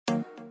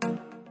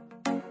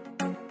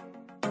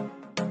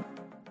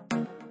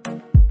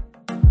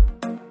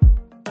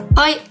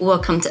Hi,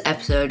 welcome to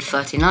episode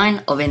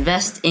 39 of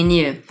Invest in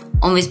You.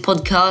 On this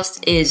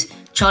podcast is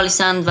Charlie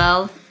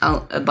Sandvall,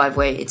 by the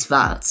way,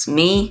 it's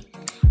me,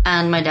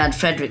 and my dad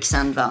Fredrik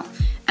Sandvall.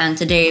 And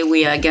today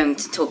we are going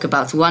to talk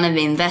about one of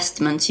the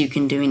investments you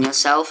can do in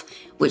yourself,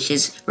 which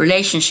is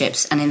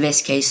relationships, and in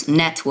this case,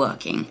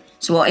 networking.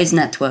 So what is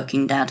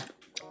networking, Dad?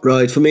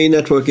 Right, for me,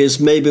 network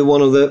is maybe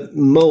one of the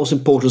most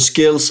important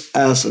skills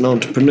as an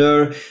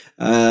entrepreneur.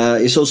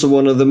 It's also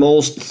one of the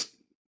most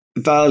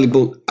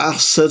valuable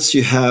assets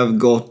you have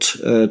got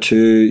to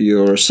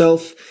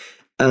yourself,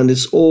 and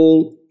it's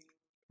all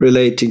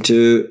relating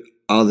to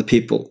other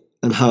people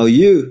and how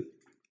you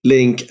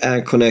link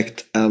and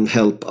connect and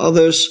help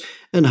others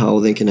and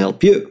how they can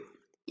help you.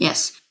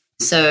 Yes.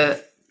 So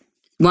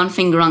one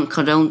thing Grant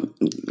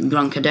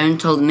Cardone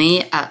told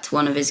me at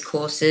one of his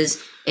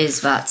courses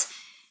is that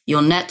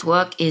your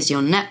network is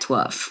your net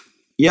worth.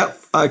 Yeah,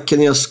 I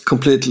can just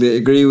completely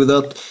agree with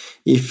that.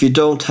 If you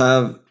don't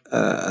have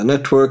a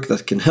network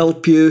that can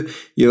help you,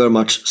 you are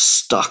much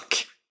stuck.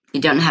 You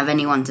don't have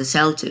anyone to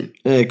sell to.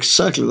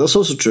 Exactly, that's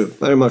also true,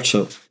 very much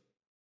so.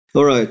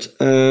 All right,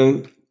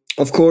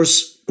 of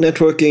course,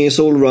 networking is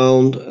all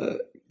around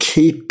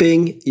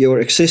keeping your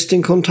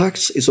existing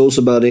contacts. It's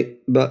also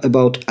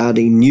about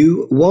adding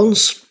new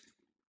ones.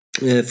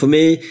 For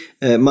me,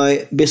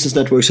 my business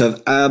networks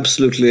have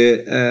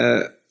absolutely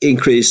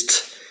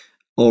increased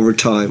over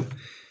time.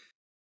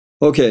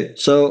 Okay,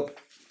 so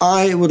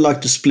I would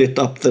like to split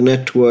up the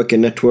network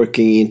and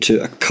networking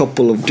into a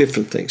couple of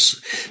different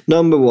things.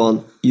 Number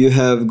one, you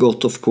have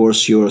got, of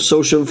course, your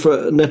social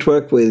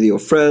network with your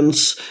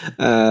friends,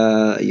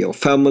 your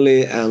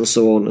family, and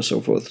so on and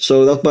so forth.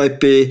 So that might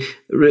be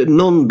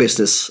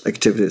non-business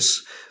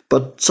activities,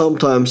 but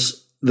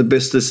sometimes the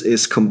business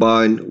is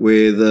combined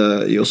with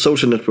your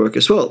social network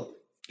as well.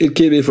 It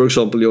can be, for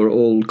example, your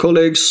old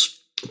colleagues,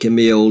 it can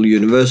be old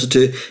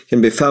university, it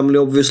can be family,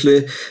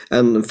 obviously,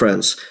 and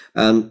friends.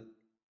 And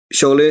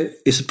Charlie,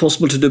 is it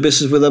possible to do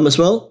business with them as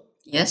well?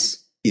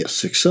 Yes.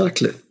 Yes,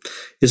 exactly.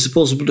 Is it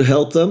possible to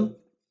help them?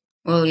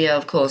 Well, yeah,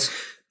 of course.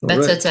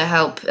 Better to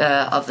help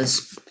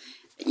others.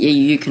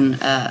 You can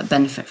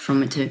benefit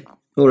from it too.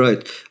 All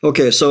right.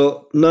 Okay,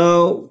 so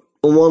now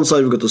on one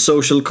side we've got the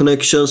social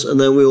connections, and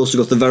then we also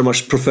got the very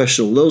much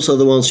professional. Those are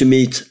the ones you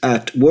meet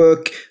at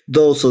work.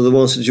 Those are the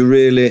ones that you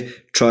really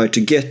try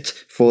to get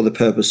for the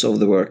purpose of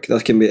the work.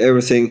 That can be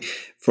everything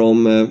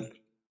from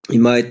you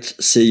might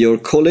see your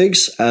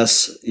colleagues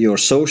as your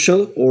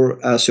social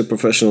or as your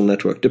professional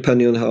network,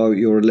 depending on how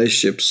your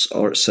relationships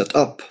are set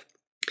up.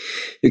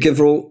 You can,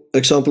 for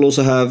example,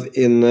 also have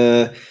in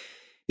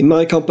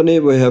my company,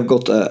 we have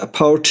got a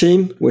power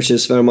team, which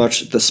is very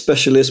much the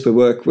specialist we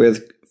work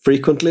with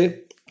frequently.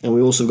 And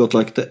we also got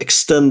like the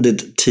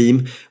extended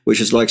team, which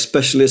is like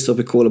specialists that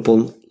we call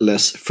upon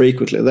less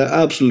frequently. They're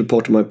absolutely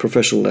part of my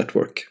professional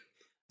network.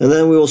 And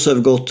then we also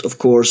have got, of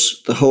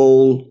course, the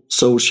whole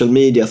social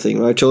media thing,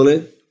 right,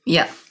 Charlie?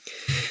 Yeah.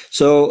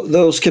 So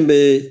those can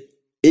be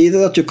either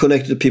that you're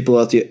connected to people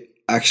that you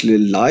actually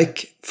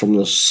like from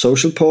the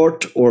social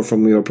part or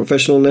from your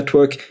professional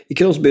network. It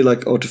can also be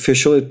like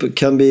artificial. It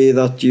can be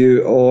that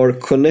you are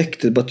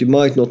connected, but you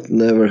might not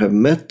never have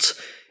met.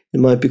 It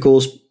might be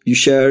because you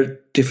share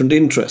different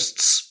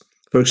interests.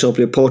 For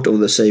example, you're part of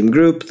the same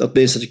group. That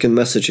means that you can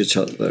message each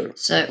other.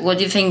 So what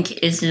do you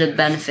think is the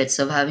benefits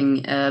of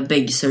having a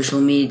big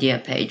social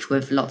media page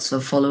with lots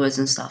of followers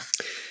and stuff?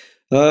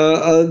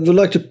 I would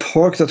like to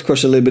park that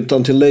question a little bit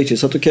until later. Is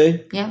that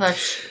okay? Yeah,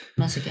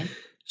 that's okay.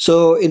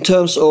 So in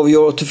terms of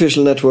your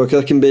artificial network,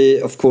 that can be,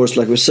 of course,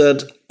 like we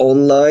said,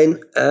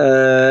 online.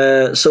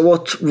 So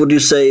what would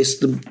you say is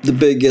the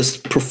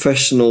biggest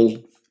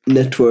professional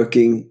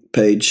networking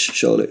page,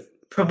 Charlie?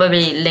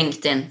 Probably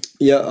LinkedIn.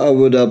 Yeah, I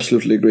would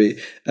absolutely agree.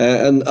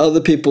 And other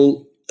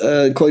people,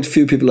 quite a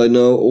few people I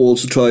know,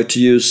 also try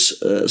to use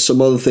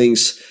some other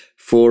things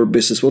for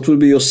business. What would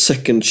be your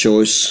second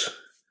choice?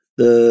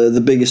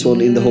 The biggest one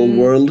in the whole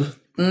world?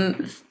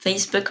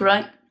 Facebook,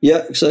 right?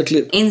 Yeah,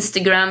 exactly.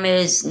 Instagram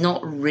is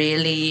not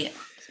really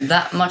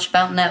that much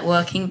about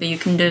networking, but you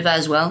can do that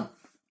as well.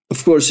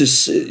 Of course,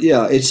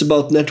 it's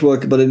about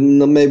network, but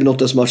maybe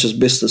not as much as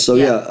business. So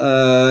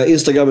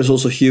Instagram is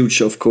also huge,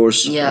 of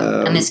course.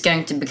 Yeah, and it's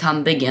going to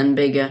become bigger and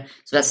bigger.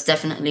 So that's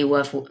definitely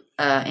worth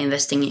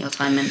investing your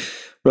time in.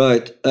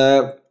 Right.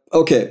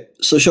 Okay,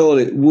 so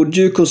Charlie, would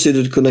you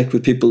consider to connect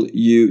with people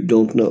you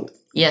don't know?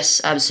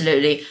 Yes,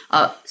 absolutely.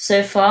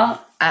 So far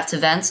at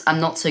events, I'm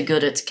not so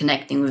good at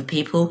connecting with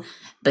people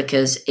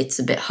because it's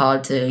a bit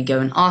hard to go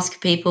and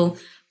ask people,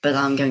 but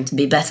I'm going to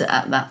be better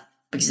at that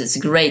because it's a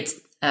great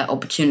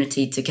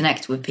opportunity to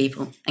connect with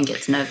people and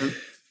get to know them.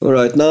 All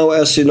right. Now,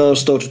 as you now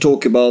start to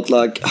talk about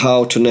like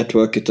how to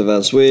network at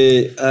events,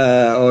 we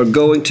are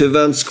going to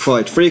events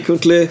quite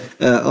frequently.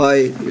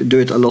 I do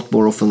it a lot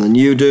more often than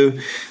you do.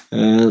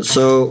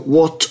 So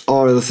what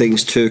are the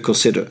things to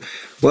consider?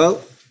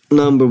 Well,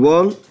 number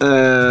one,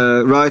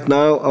 right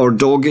now our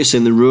dog is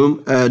in the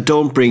room.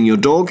 Don't bring your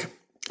dog.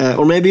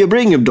 or maybe you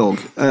bring your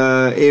dog.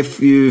 If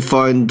you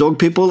find dog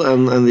people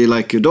and they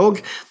like your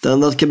dog, then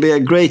that can be a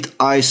great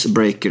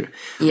icebreaker.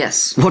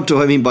 Yes. What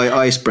do I mean by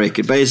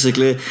icebreaker?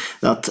 Basically,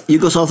 that you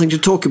got something to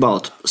talk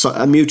about, so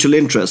a mutual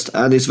interest,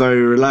 and it's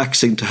very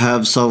relaxing to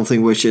have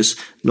something which is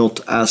not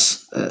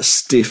as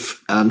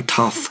stiff and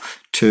tough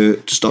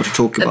to start to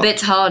talk about. A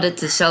bit harder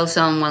to sell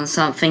someone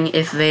something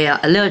if they are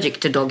allergic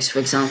to dogs, for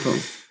example.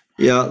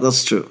 Yeah,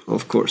 that's true,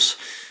 of course.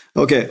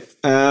 Okay.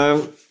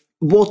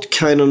 What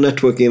kind of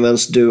networking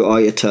events do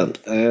I attend?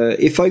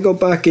 If I go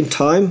back in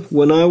time,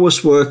 when I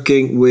was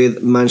working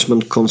with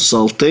management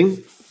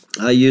consulting,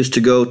 I used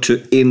to go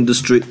to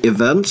industry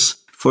events.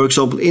 For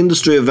example,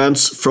 industry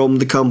events from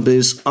the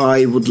companies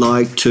I would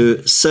like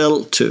to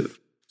sell to.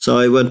 So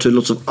I went to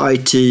lots of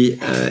IT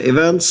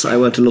events, I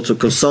went to lots of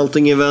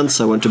consulting events,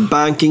 I went to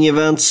banking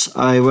events,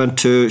 I went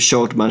to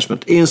Chartered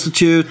Management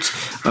Institute,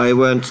 I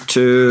went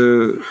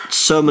to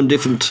so many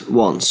different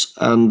ones.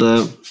 And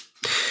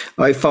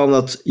I found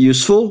that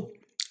useful,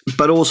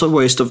 but also a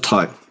waste of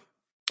time.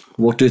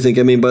 What do you think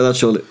I mean by that,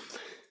 Charlie?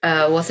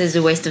 What is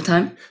a waste of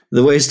time?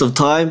 The waste of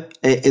time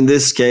in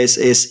this case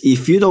is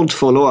if you don't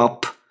follow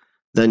up,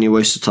 then you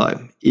waste your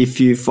time. If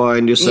you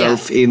find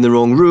yourself in the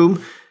wrong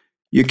room,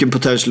 you can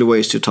potentially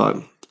waste your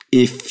time.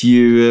 If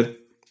you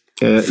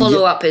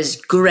follow up is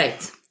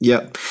great.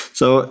 Yeah.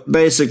 So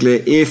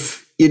basically,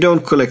 if you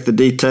don't collect the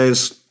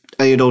details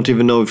and you don't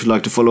even know if you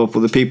like to follow up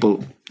with the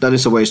people, that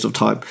is a waste of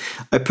time.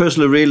 I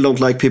personally really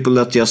don't like people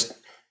that just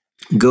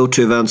go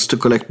to events to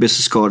collect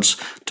business cards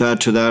to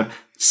add to their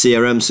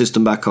CRM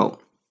system back home,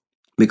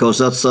 because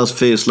that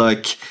feels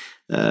like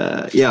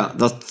that's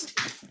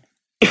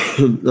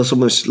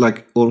almost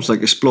like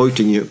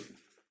exploiting you,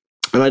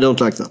 and I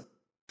don't like that.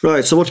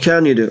 Right. So what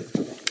can you do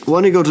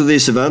when you go to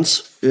these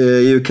events?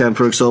 You can,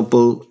 for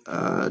example,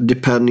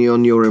 depending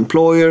on your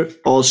employer,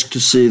 ask to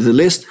see the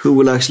list who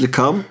will actually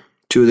come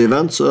to the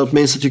event. So that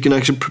means that you can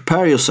actually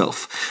prepare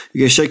yourself.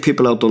 You can check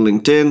people out on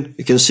LinkedIn.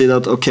 You can see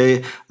that,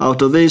 okay,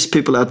 out of these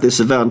people at this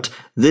event,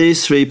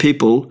 these 3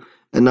 people,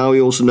 and now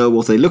you also know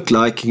what they look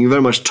like. You can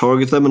very much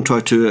target them and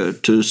try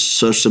to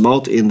search them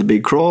out in the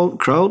big crowd.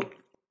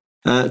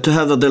 To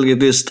have that delegate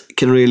list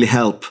can really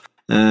help.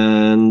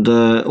 And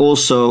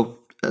also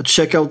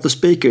check out the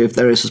speaker if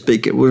there is a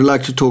speaker. Would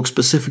like to talk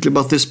specifically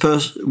about this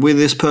with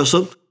this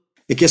person.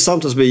 It can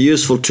sometimes be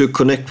useful to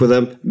connect with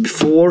them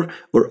before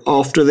or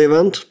after the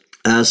event,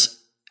 as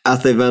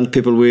at the event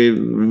people will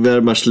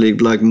very much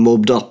like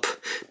mobbed up.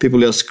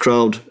 People just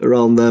crowd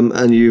around them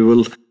and you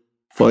will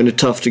find it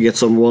tough to get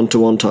some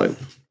one-to-one time.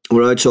 All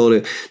right,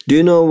 Charlie, do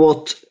you know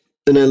what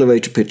an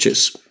elevator pitch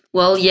is?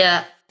 Well,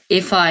 yeah,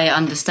 if I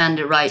understand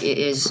it right, it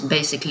is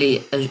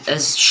basically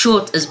as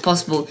short as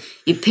possible.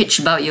 You pitch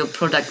about your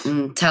product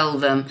and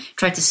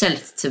try to sell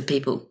it to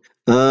people.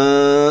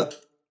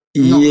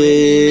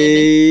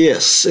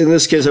 Yes, in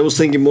this case I was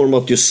thinking more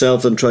about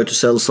yourself than try to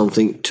sell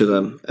something to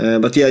them.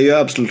 But yeah, you're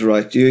absolutely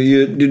right.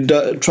 You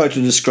try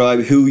to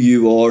describe who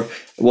you are,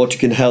 what you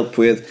can help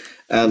with,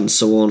 and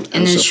so on.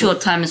 In as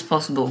short time as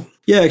possible.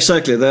 Yeah,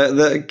 exactly.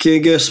 Can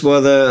you guess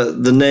where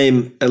the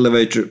name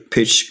elevator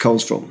pitch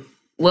comes from?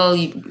 Well,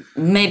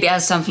 maybe it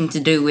has something to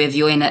do with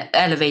you're in an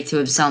elevator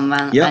with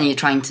someone and you're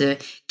trying to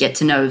get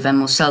to know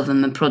them or sell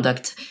them a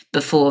product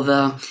before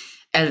the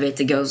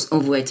elevator goes all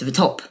the way to the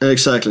top.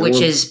 Exactly.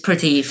 Which is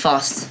pretty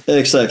fast.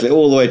 Exactly,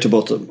 all the way to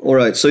bottom. All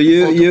right, so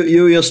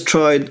you just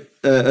tried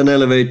an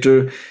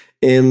elevator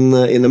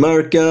in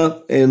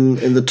America,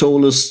 in the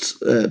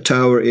tallest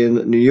tower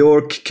in New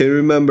York. Can you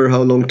remember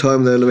how long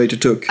time the elevator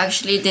took?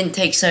 Actually, it didn't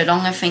take so long.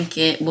 I think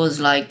it was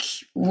like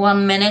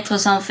 1 minute or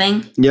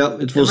something. Yeah,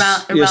 it was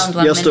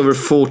just over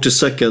 40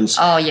 seconds.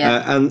 Oh,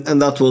 yeah.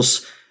 And that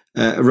was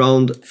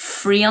around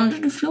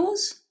 300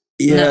 floors?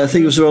 Yeah, no, I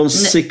think it was around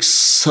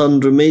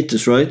 600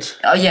 meters, right?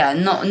 Oh, yeah,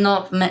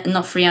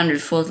 not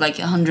 300 floors, like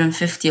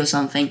 150 or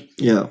something.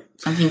 Yeah.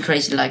 Something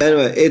crazy like that.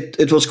 Anyway,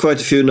 it was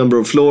quite a few number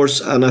of floors,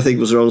 and I think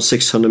it was around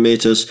 600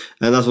 meters,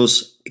 and that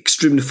was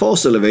extremely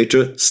fast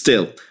elevator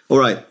still. All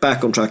right,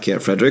 back on track here,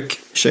 Frederick.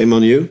 Shame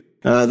on you.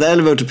 The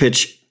elevator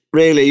pitch,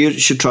 really, you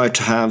should try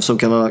to have some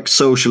kind of like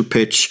social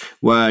pitch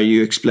where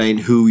you explain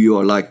who you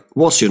are, like,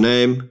 what's your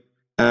name?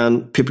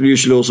 And people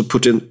usually also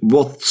put in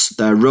what's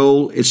their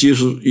role. It's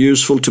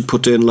useful to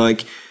put in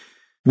like,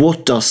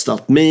 what does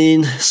that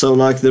mean? So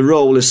like the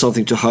role is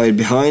something to hide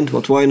behind,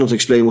 but why not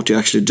explain what you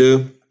actually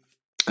do?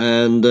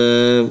 And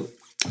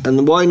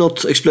why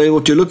not explain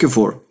what you're looking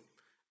for?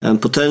 And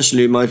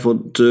potentially you might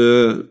want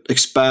to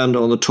expand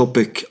on the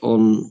topic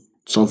on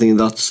something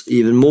that's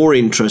even more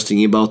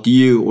interesting about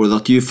you or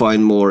that you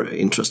find more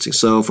interesting.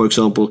 So for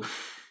example,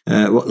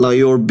 like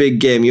your big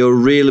game, your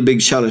really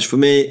big challenge for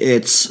me,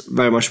 it's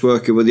very much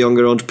working with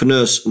younger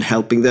entrepreneurs and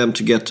helping them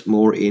to get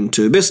more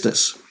into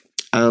business.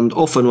 And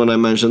often when I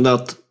mention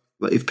that,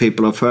 if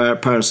people are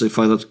parents, they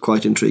find that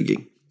quite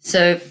intriguing.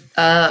 So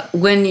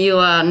when you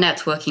are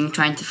networking,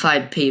 trying to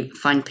find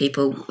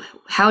people,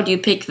 how do you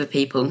pick the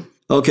people?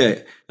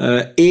 Okay,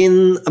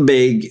 in a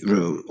big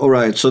room. All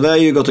right, so there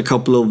you got a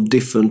couple of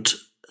different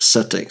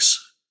settings.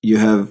 You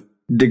have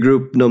the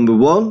group number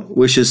 1,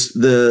 which is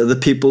the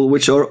people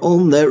which are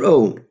on their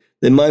own.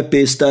 They might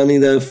be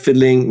standing there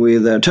fiddling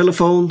with their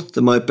telephone.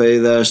 They might be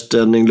there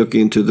standing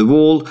looking into the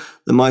wall.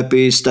 They might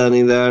be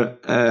standing there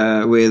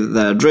with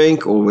their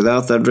drink or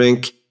without their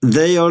drink.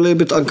 They are a little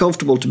bit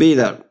uncomfortable to be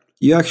there.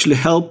 You actually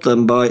help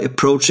them by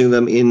approaching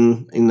them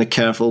in a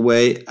careful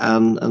way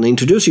and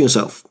introducing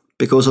yourself,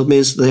 because it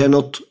means they are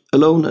not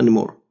alone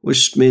anymore,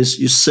 which means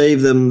you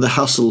save them the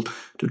hassle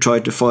to try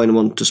to find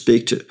one to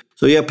speak to.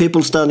 So yeah,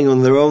 people standing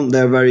on their own,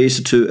 they're very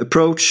easy to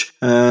approach.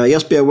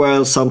 Just be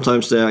aware,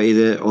 sometimes they are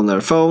either on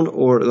their phone,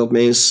 or that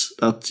means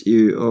that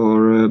you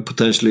are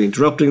potentially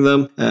interrupting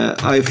them.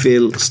 I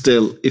feel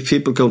still, if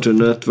people come to a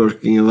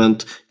networking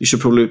event, you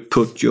should probably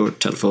put your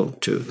telephone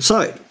to the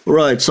side. All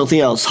right, something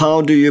else.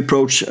 How do you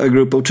approach a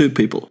group of 2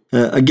 people?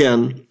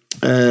 Again,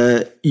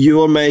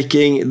 you are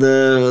making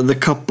the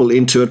couple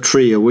into a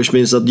trio, which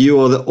means that you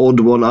are the odd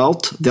one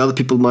out. The other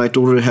people might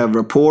already have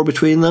rapport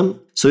between them.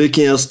 So you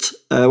can just,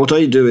 what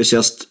I do is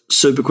just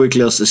super quickly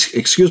just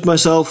excuse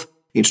myself,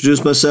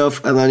 introduce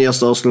myself, and then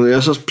just ask them,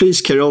 just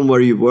please carry on where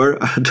you were.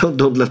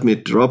 don't let me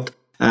interrupt.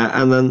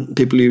 And then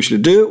people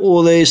usually do,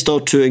 or they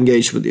start to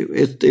engage with you.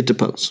 It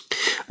depends.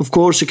 Of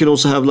course, you can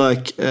also have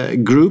like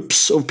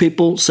groups of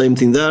people, same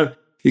thing there.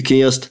 You can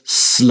just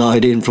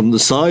slide in from the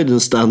side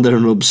and stand there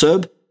and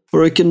observe.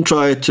 Or you can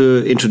try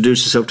to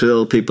introduce yourself to the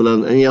other people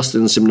and just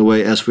in a similar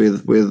way as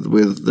with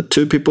the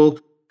 2 people,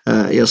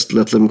 just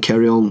let them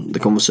carry on the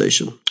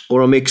conversation.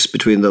 Or a mix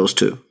between those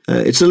 2.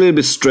 It's a little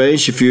bit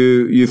strange if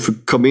you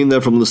come in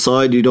there from the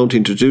side, you don't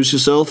introduce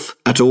yourself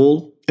at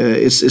all.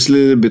 It's a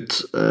little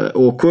bit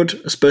awkward,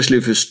 especially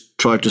if you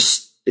try to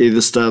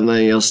either stand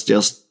there and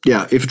just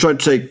if you try to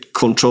take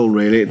control,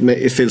 really,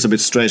 it feels a bit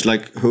strange,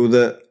 like, who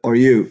the are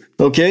you?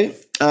 Okay.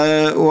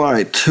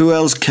 Alright, who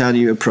else can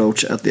you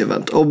approach at the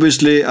event?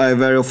 Obviously, I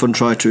very often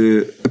try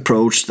to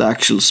approach the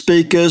actual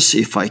speakers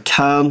if I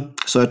can.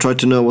 So I try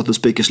to know what the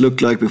speakers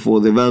look like before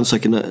the event, so I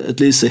can at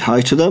least say hi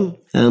to them.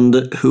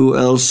 And who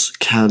else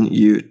can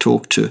you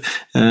talk to?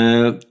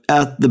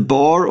 At the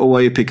bar, or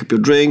where you pick up your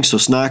drinks or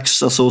snacks,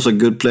 that's also a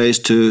good place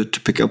to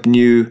pick up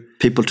new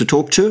people to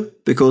talk to,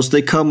 because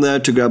they come there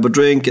to grab a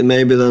drink and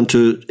maybe then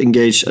to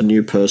engage a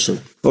new person.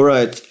 All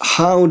right,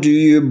 how do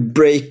you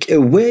break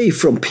away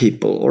from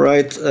people? All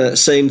right,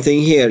 same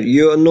thing here.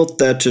 You are not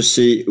there to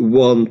see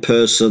one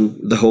person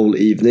the whole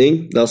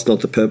evening. That's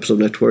not the purpose of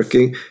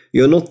networking.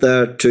 You're not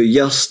there to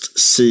just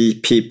see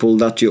people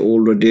that you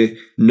already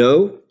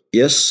know.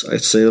 Yes,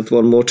 I'd say that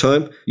one more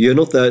time. You're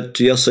not there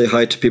to just say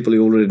hi to people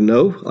you already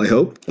know, I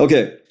hope.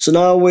 Okay, so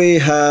now we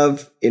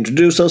have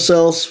introduced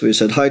ourselves. We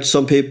said hi to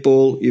some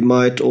people. You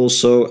might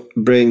also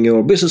bring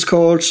your business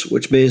cards,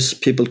 which means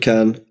people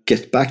can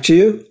get back to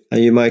you.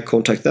 And you might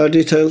contact their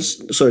details,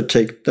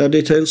 take their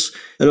details.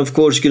 And of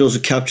course, you can also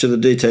capture the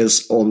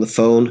details on the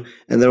phone.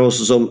 And there are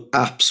also some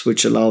apps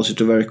which allows you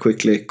to very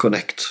quickly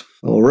connect.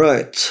 All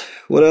right,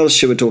 what else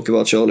should we talk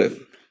about, Charlie?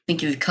 I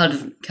think you've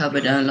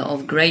covered a lot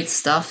of great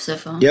stuff so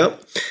far. Yeah.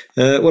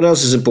 What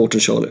else is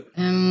important, Charlie?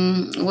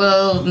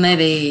 Well,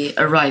 maybe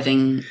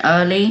arriving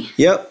early.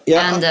 Yeah.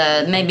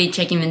 And maybe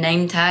checking the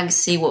name tags,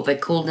 see what they're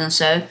called and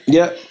so.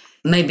 Yeah.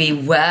 Maybe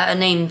wear a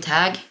name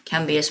tag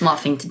can be a smart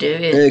thing to do.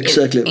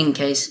 Exactly. In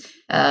case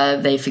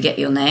they forget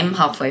your name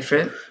halfway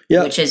through.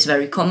 Yeah. Which is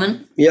very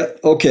common. Yeah,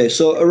 okay,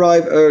 so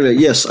arrive early.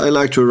 Yes, I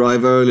like to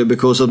arrive early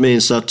because it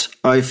means that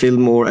I feel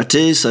more at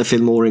ease, I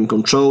feel more in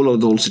control of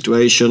the whole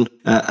situation.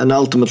 And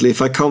ultimately,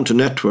 if I come to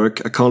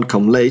network, I can't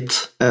come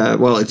late.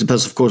 Well, it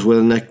depends, of course, where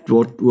the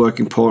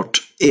networking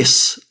part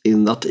is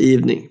in that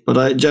evening. But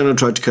I generally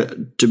try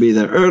to be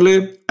there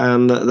early.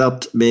 And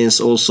that means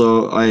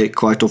also I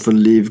quite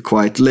often leave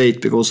quite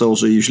late because I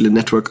also usually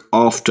network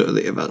after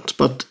the event.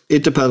 But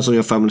it depends on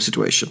your family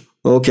situation.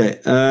 Okay,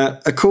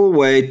 a cool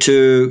way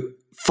to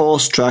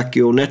fast track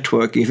your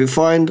networking. If you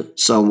find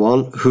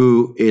someone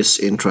who is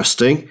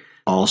interesting,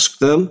 ask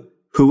them,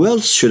 who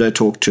else should I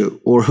talk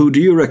to? Or who do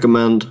you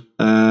recommend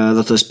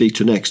that I speak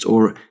to next?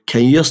 Or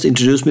can you just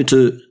introduce me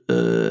to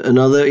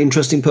another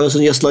interesting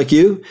person just like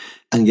you?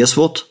 And guess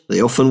what?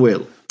 They often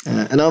will.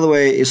 Another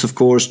way is, of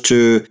course,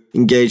 to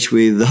engage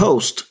with the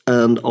host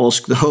and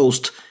ask the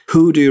host,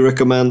 who do you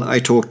recommend I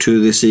talk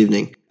to this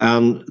evening?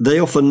 And they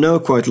often know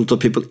quite a lot of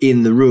people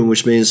in the room,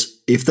 which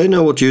means if they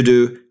know what you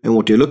do and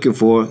what you're looking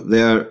for,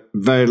 they are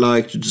very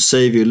likely to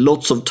save you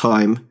lots of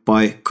time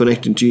by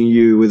connecting to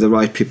you with the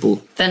right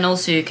people. Then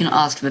also you can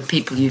ask the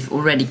people you've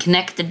already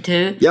connected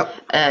to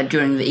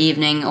during the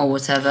evening or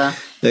whatever.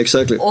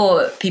 Exactly.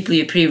 Or people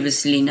you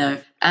previously know.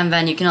 And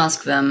then you can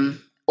ask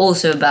them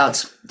also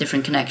about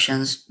different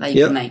connections that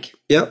you can make.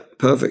 Yeah,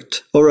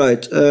 perfect. All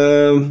right.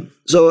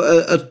 So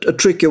a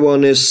tricky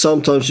one is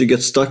sometimes you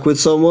get stuck with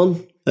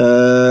someone.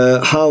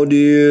 How do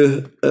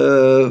you,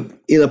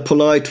 in a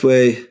polite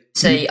way,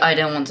 say, I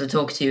don't want to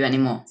talk to you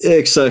anymore?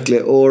 Exactly.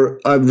 Or,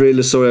 I'm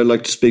really sorry, I'd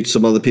like to speak to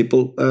some other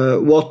people.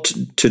 What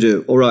to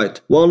do? All right.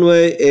 One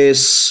way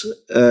is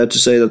to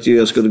say that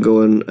you're just going to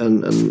go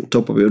and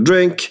top up your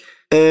drink.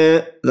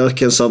 that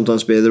can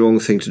sometimes be the wrong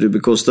thing to do,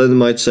 because then they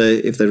might say,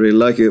 if they really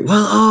like you,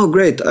 well, oh,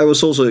 great, I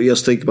was also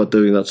just thinking about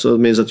doing that. So it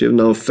means that you've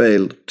now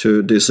failed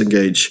to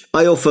disengage.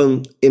 I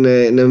often, in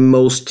a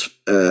most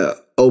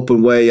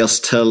open way,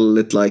 just tell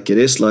it like it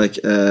is. Like,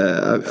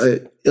 I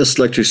just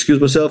like to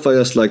excuse myself. I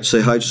just like to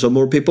say hi to some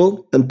more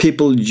people. And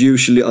people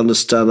usually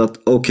understand that,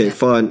 okay,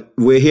 fine,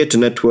 we're here to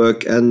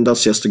network, and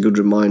that's just a good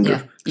reminder.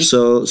 Yeah.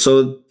 So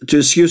to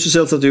excuse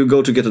yourself that you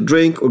go to get a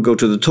drink or go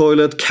to the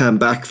toilet can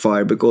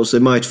backfire, because they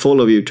might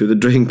follow you to the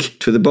drink,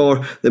 to the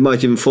bar. They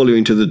might even follow you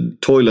into the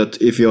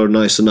toilet if you're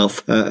nice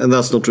enough. And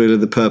that's not really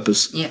the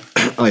purpose,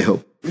 I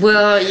hope.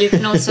 Well, you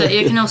can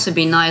also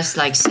be nice,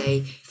 like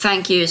say,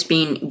 thank you, it's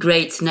been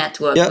great to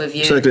network with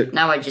you. Exactly.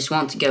 Now I just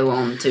want to go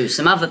on to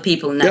some other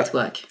people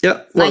network.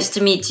 Well, nice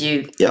to meet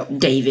you,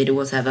 David or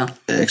whatever.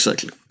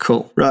 Exactly.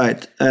 Cool.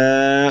 Right.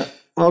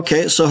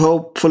 Okay, so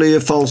hopefully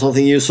you found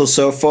something useful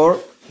so far.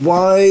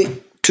 Why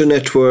to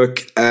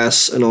network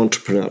as an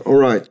entrepreneur? All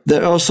right.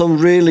 There are some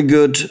really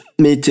good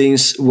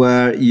meetings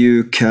where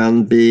you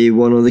can be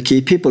one of the key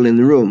people in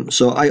the room.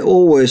 So I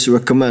always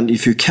recommend,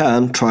 if you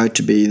can, try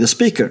to be the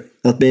speaker.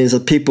 That means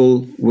that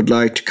people would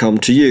like to come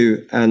to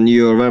you, and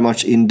you're very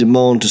much in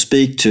demand to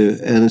speak to,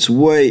 and it's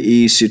way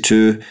easier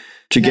to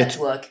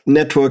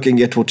network and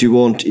get what you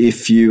want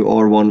if you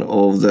are one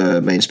of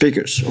the main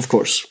speakers, of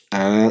course.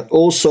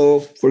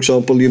 Also, for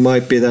example, you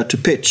might be there to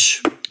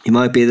pitch. You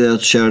might be there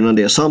to share an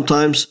idea.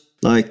 Sometimes,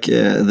 like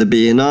the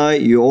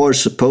BNI, you are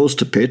supposed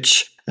to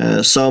pitch.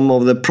 Some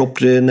of the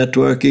property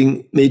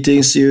networking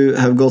meetings, you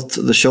have got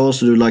the chance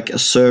to do like a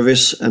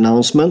service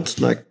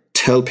announcement, like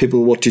tell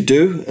people what you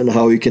do and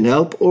how you can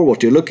help or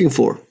what you're looking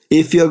for.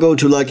 If you're going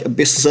to like a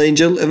business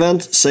angel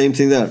event, same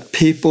thing there.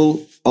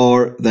 People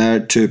are there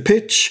to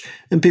pitch,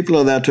 and people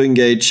are there to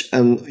engage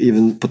and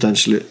even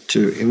potentially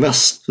to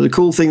invest. So the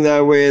cool thing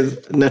there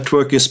with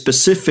networking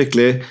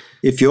specifically,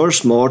 if you're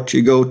smart,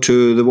 you go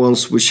to the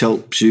ones which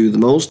helps you the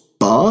most.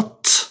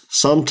 But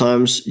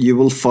sometimes you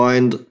will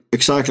find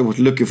exactly what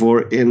you're looking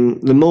for in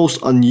the most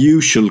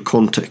unusual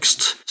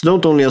context. So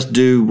don't only just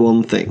do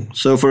one thing.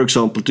 So for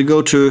example, to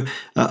go to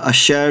a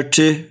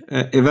charity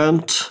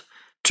event,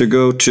 to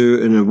go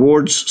to an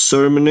awards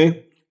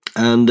ceremony,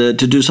 and to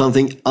do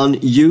something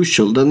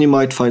unusual, then you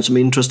might find some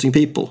interesting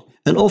people.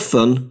 And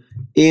often,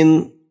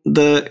 in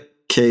the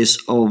case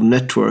of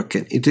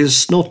networking, it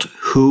is not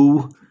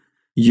who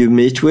you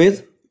meet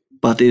with,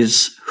 but it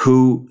is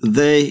who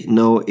they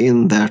know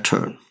in their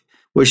turn.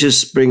 Which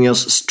is bringing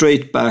us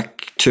straight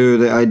back to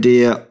the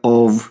idea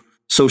of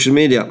social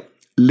media.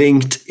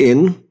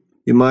 LinkedIn,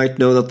 you might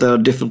know that there are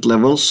different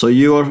levels. So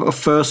you are a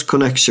first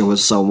connection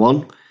with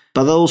someone,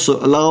 but that also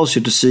allows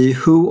you to see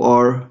who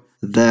are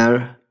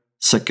their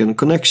second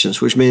connections,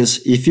 which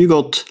means if you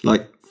got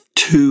like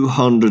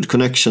 200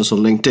 connections on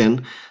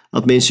LinkedIn,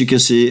 that means you can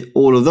see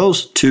all of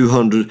those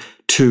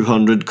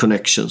 200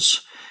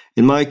 connections.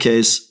 In my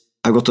case,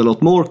 I got a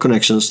lot more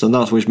connections than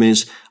that, which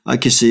means I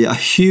can see a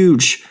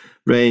huge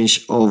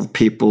range of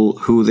people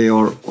who they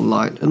are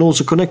online and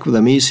also connect with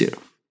them easier.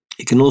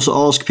 You can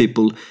also ask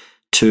people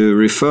to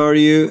refer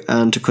you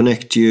and to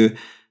connect you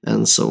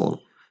and so on.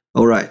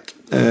 All right.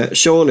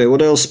 Charlie,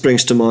 what else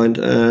springs to mind?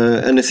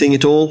 Anything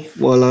at all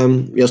while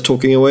I'm just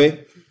talking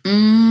away?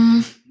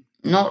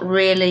 Not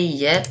really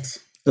yet.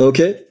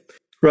 Okay.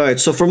 Right.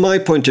 So from my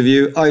point of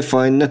view, I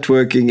find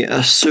networking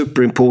a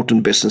super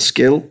important business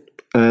skill.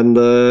 And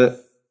a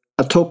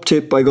top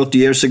tip I got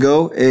years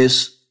ago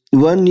is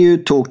when you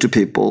talk to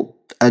people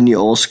and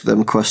you ask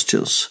them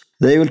questions,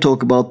 they will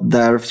talk about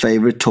their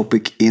favorite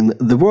topic in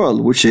the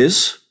world, which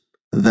is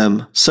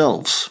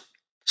themselves.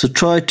 So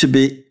try to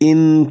be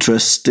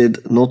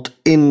interested, not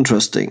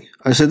interesting.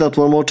 I say that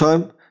one more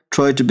time.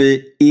 Try to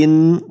be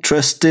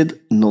interested,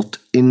 not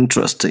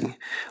interesting.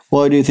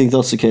 Why do you think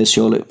that's the case,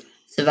 Charlie?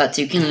 So that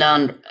you can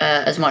learn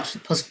as much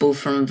as possible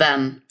from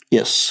them.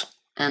 Yes.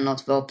 And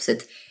not the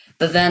opposite.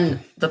 But then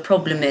the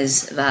problem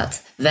is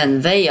that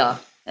then they are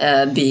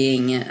trying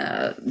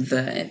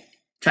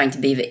to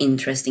be the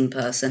interesting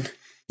person.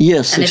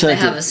 Yes, and exactly. And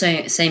if they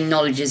have the same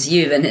knowledge as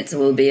you, then it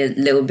will be a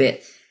little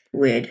bit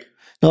weird.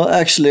 No,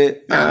 actually,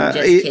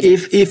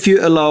 if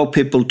you allow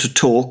people to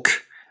talk,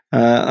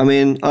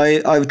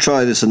 I've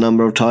tried this a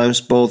number of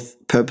times, both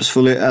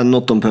purposefully and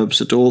not on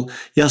purpose at all,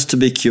 just to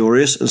be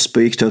curious and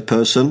speak to a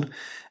person.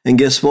 And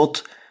guess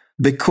what?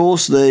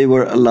 Because they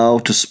were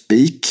allowed to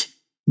speak,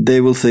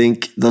 they will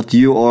think that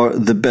you are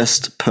the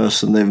best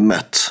person they've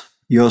met.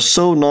 You're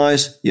so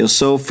nice, you're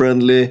so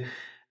friendly,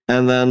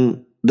 and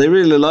then they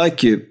really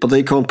like you, but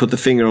they can't put the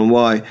finger on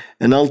why.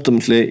 And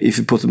ultimately, if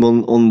you put them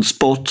on the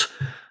spot,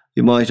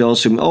 you might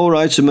ask him, all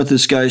right, so I met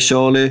this guy,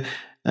 Charlie.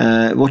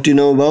 What do you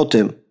know about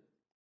him?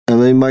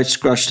 And they might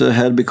scratch their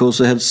head because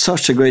they had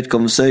such a great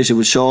conversation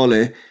with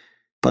Charlie,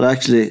 but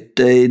actually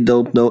they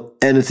don't know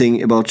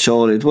anything about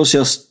Charlie. It was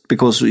just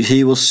because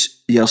he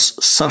was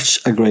just such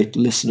a great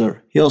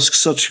listener. He asked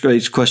such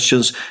great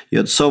questions. You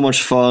had so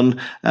much fun,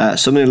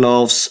 so many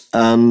laughs,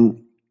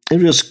 and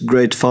it was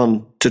great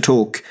fun to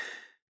talk.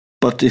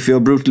 But if you're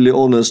brutally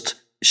honest,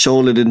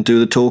 Charlie didn't do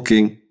the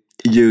talking,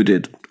 you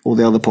did, or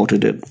the other party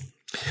did.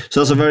 So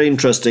that's a very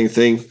interesting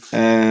thing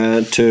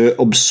to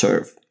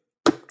observe.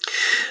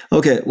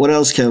 Okay, what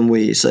else can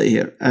we say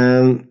here?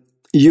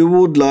 You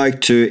would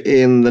like to,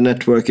 in the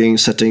networking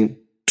setting,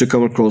 to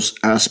come across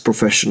as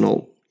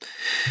professional.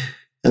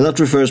 And that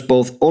refers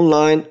both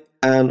online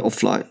and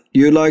offline.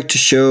 You like to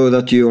show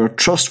that you are a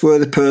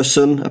trustworthy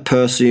person, a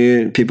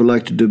person people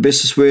like to do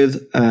business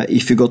with.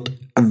 If you got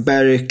a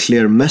very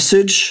clear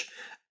message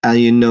and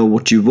you know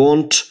what you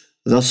want,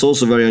 that's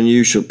also very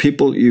unusual.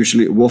 People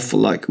usually waffle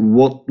like,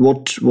 what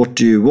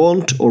do you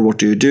want, or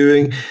what are you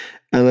doing?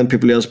 And then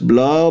people just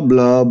blah,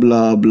 blah,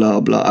 blah, blah,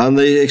 blah. And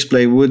they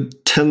explain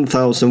with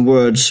 10,000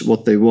 words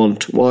what they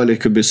want, while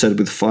it could be said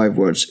with 5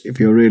 words if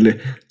you're really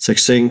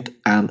succinct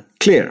and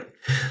clear.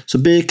 So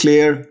be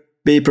clear,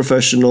 be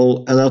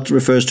professional, and that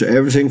refers to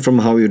everything from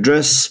how you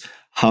dress,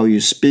 how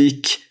you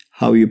speak,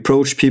 how you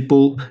approach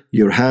people,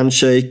 your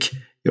handshake,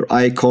 your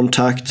eye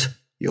contact,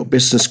 your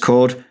business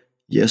card.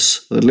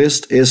 Yes, the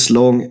list is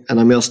long, and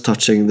I'm just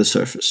touching the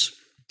surface.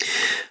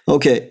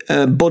 Okay,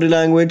 body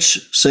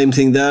language, same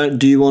thing there.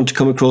 Do you want to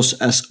come across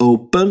as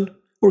open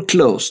or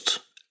closed?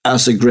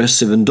 As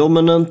aggressive and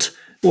dominant,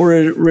 or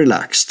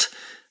relaxed?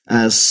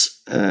 As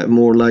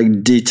more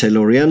like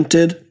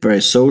detail-oriented,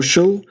 very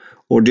social?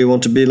 Or do you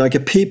want to be like a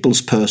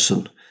people's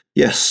person?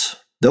 Yes,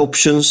 the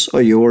options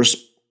are yours.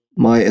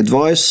 My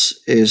advice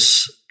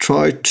is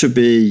try to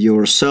be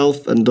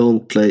yourself and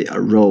don't play a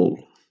role.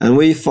 And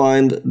we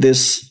find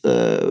this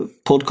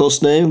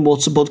podcast name.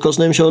 What's the podcast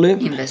name, Charlie?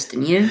 Invest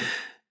in You.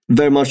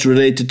 Very much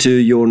related to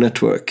your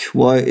network.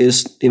 Why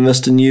is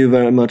Invest in You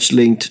very much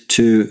linked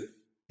to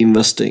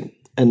investing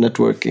and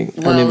networking?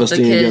 Well, and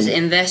investing because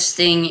again?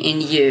 investing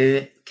in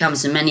you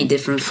comes in many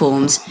different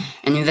forms,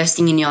 and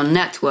investing in your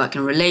network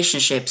and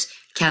relationships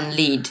can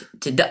lead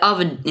to the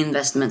other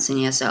investments in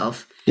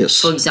yourself. Yes.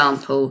 For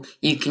example,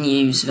 you can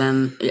use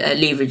them,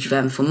 leverage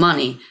them for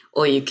money,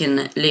 or you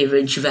can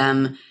leverage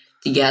them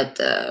to get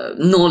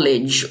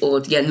knowledge,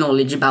 or to get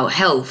knowledge about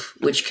health,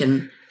 which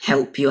can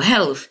help your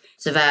health.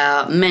 So there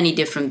are many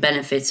different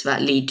benefits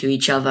that lead to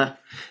each other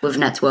with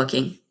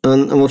networking.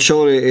 And what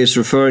Charlie is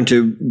referring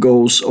to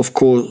goes, of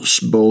course,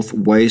 both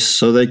ways.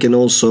 So they can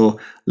also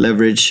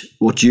leverage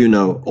what you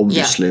know,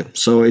 obviously. Yeah.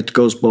 So it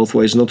goes both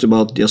ways, not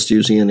about just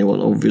using anyone,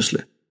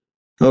 obviously.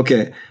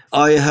 Okay,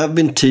 I have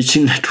been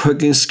teaching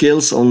networking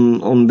skills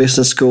on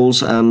business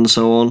schools and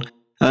so on.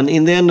 And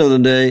in the end of the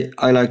day,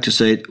 I like to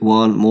say it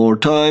one more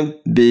time.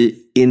 Be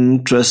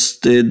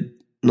interested,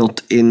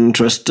 not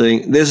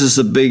interesting. This is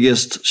the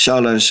biggest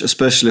challenge,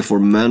 especially for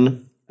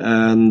men.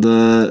 And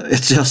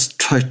it's just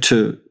try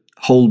to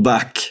hold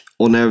back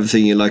on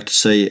everything you like to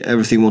say,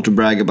 everything you want to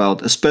brag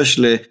about,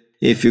 especially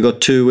if you got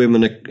 2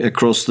 women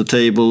across the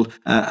table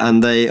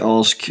and they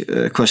ask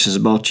questions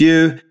about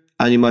you,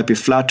 and you might be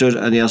flattered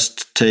and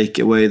just take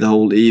away the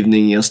whole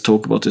evening, just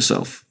talk about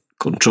yourself.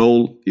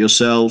 Control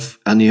yourself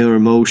and your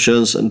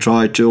emotions, and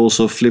try to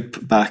also flip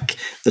back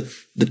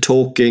the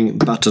talking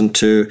button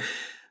to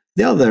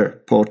the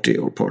other party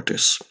or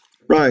parties.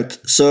 Right,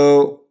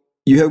 so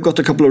you have got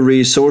a couple of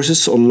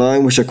resources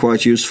online which are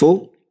quite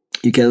useful.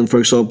 You can, for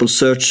example,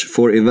 search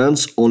for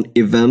events on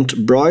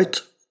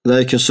Eventbrite. There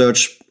you can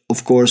search,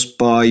 of course,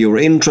 by your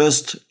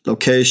interest,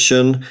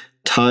 location,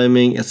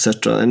 timing,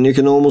 etc. And you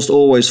can almost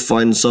always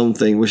find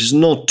something which is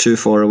not too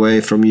far away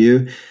from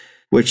you,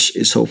 which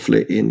is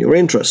hopefully in your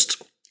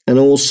interest. And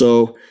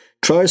also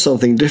try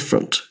something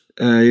different.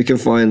 You can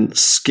find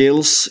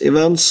skills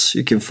events.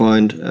 You can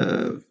find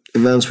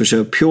events which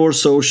are pure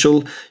social.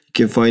 You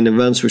can find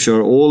events which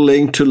are all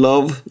linked to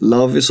love.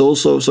 Love is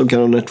also some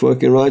kind of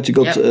networking, right? You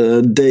got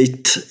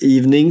date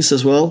evenings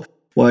as well,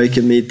 where you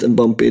can meet and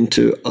bump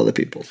into other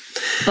people.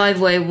 By the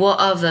way, what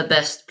are the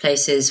best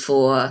places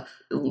for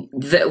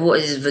what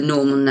is the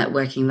normal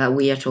networking that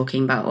we are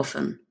talking about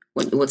often?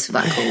 What's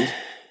that called?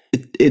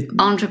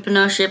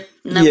 Entrepreneurship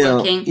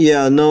networking?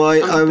 Yeah. No,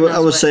 I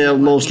would say I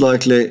would most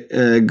likely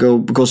go,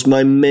 because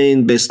my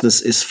main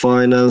business is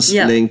finance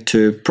linked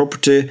to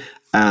property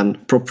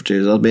and property.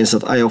 That means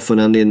that I often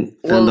end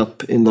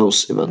up in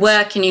those events.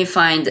 Where can you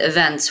find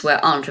events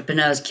where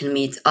entrepreneurs can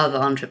meet other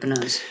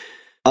entrepreneurs?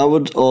 I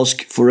would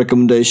ask for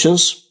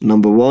recommendations,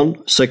 number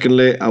 1.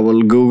 Secondly, I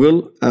will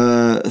Google.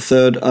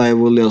 Third, I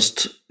will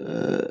just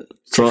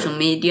social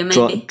media,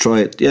 maybe? Try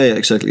it. Yeah,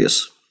 exactly,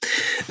 yes.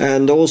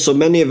 And also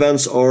many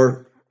events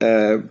are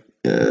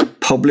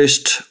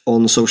published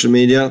on social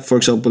media. For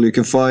example, you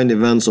can find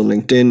events on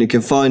LinkedIn, you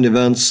can find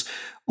events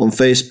on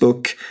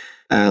Facebook,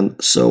 and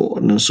so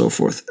on and so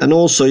forth. And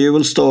also you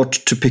will start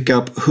to pick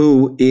up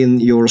who in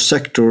your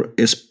sector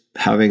is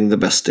having the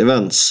best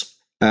events.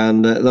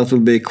 And that will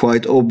be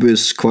quite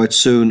obvious quite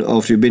soon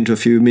after you've been to a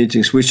few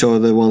meetings, which are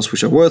the ones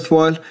which are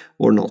worthwhile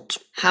or not.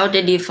 How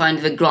did you find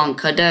the Grant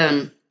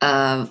Cardone,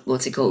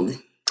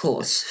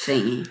 course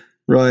thingy?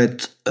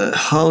 Right.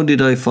 How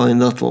did I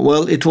find that one?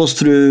 Well, it was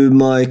through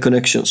my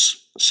connections.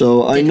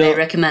 So Did they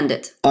recommend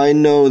it? I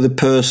know the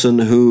person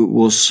who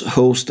was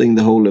hosting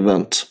the whole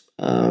event.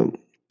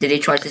 Did he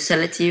try to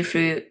sell it to you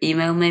through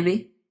email,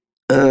 maybe?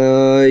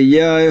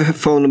 Yeah, I have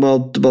found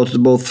about it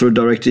both through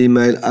direct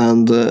email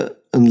and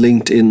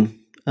LinkedIn.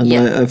 And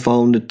Yeah. I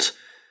found it,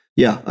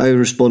 I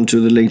respond to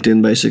the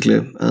LinkedIn basically.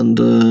 And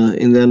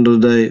in the end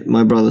of the day,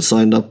 my brother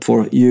signed up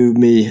for you,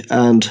 me,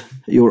 and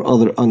your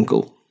other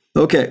uncle.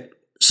 Okay,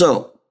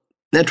 so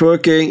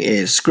networking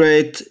is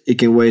great. It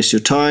can waste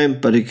your time,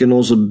 but it can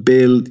also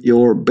build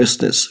your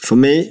business. For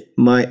me,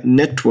 my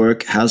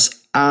network has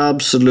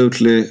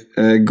absolutely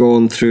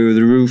gone through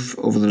the roof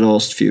over the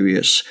last few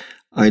years.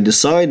 I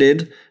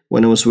decided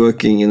when I was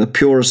working in a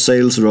pure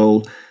sales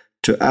role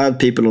to add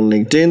people on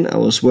LinkedIn I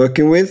was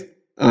working with.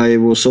 I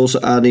was also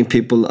adding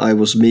people I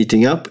was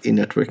meeting up in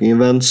networking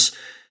events.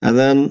 And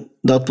then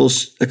that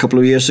was a couple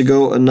of years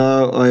ago. And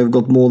now I've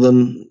got more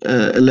than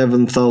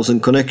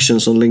 11,000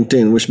 connections on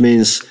LinkedIn, which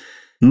means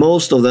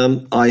most of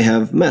them I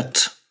have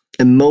met.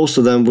 And most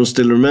of them will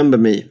still remember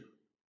me.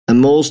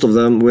 And most of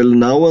them will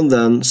now and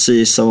then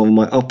see some of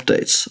my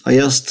updates. I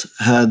just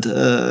had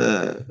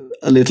a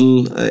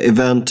little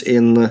event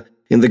in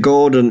the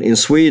garden in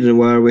Sweden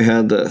where we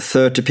had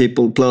 30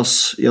 people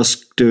plus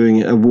just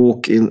doing a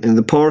walk in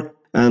the park.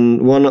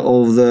 And one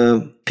of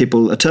the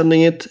people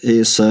attending it,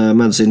 he's a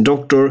medicine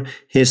doctor,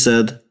 he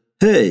said,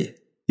 "Hey,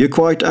 you're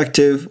quite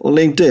active on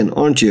LinkedIn,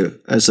 aren't you?"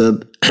 I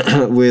said,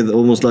 with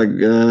almost like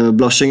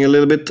blushing a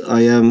little bit,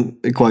 "I am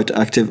quite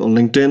active on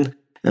LinkedIn."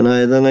 And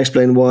I then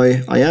explained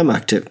why I am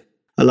active.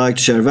 I like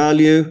to share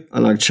value, I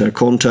like to share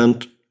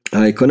content,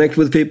 I connect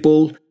with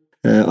people,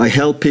 I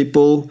help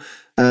people,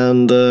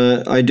 and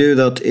I do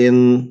that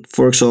in,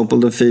 for example,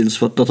 the fields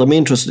that I'm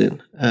interested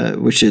in,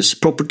 which is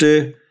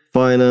property,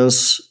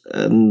 finance,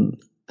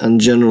 and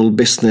general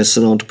business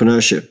and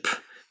entrepreneurship.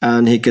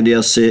 And he can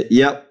just say,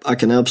 I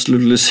can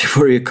absolutely see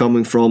where you're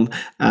coming from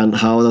and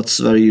how that's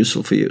very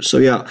useful for you. So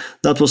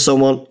that was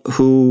someone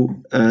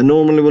who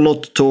normally will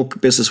not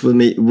talk business with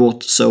me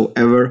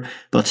whatsoever,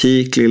 but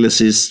he clearly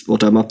sees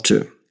what I'm up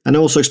to. And I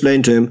also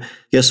explained to him,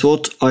 guess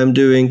what? I'm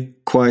doing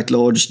quite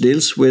large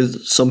deals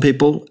with some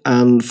people,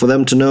 and for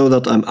them to know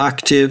that I'm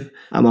active,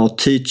 I'm out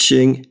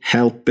teaching,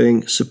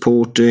 helping,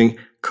 supporting,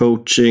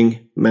 coaching,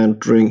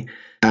 mentoring,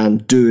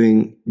 and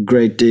doing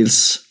great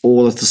deals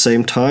all at the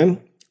same time,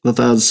 that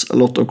adds a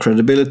lot of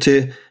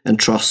credibility and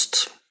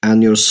trust.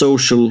 And your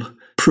social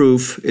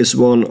proof is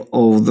one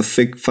of the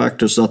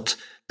factors that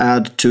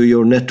add to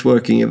your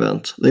networking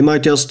event. They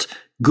might just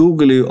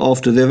Google you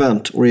after the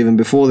event or even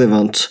before the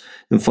event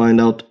and find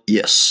out,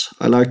 yes,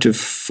 I like to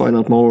find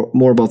out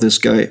more about this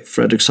guy,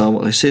 Fredrik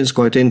Sandvall. He seems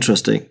quite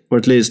interesting, or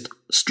at least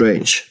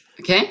strange.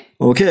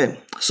 Okay,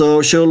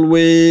 so shall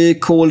we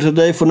call it a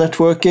day for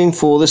networking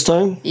for this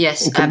time?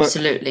 Yes,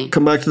 absolutely.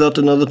 Come back to that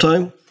another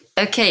time?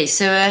 Okay,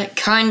 so a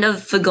kind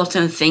of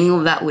forgotten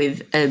thing that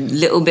we've a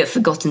little bit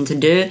forgotten to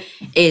do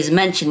is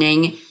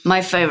mentioning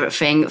my favorite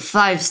thing,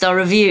 5-star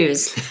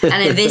reviews.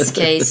 And in this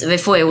case,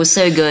 before it was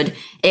so good,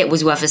 it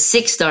was worth a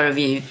 6-star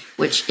review,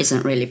 which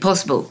isn't really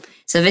possible.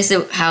 So this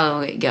is how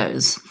it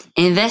goes.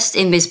 Invest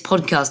in this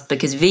podcast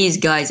because these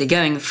guys are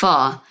going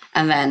far.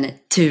 And then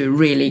 2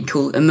 really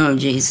cool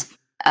emojis.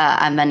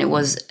 And then it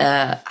was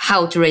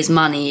how to raise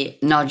money,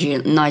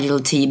 Nigel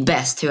T.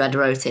 Best, who had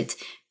wrote it.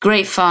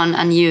 Great fun,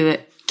 and you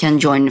can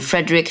join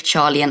Fredrik,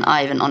 Charlie, and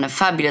Ivan on a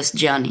fabulous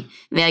journey.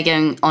 They are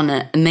going on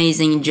an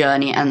amazing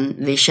journey, and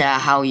they share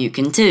how you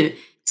can too.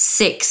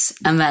 6,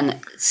 and then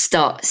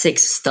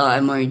 6-star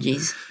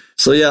emojis.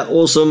 So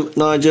awesome,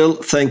 Nigel.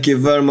 Thank you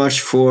very much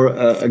for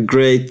a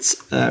great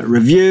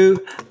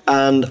review,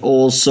 and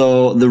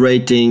also the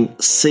rating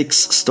 6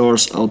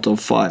 stars out of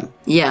 5.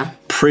 Yeah.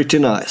 Pretty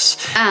nice.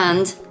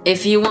 And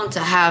if you want to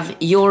have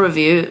your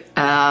review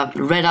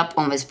read up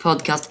on this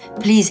podcast,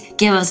 please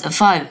give us a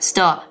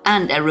 5-star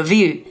and a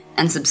review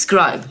and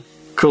subscribe.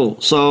 Cool.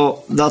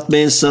 So that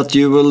means that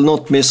you will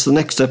not miss the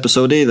next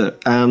episode either.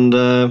 And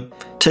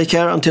take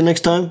care until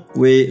next time.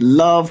 We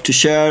love to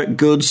share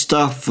good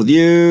stuff with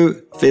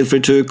you. Feel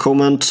free to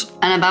comment.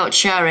 And about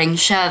sharing,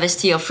 share this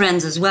to your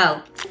friends as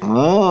well.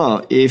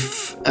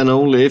 If and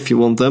only if you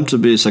want them to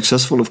be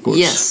successful, of course.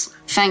 Yes.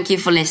 Thank you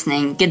for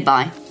listening.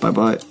 Goodbye.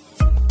 Bye-bye.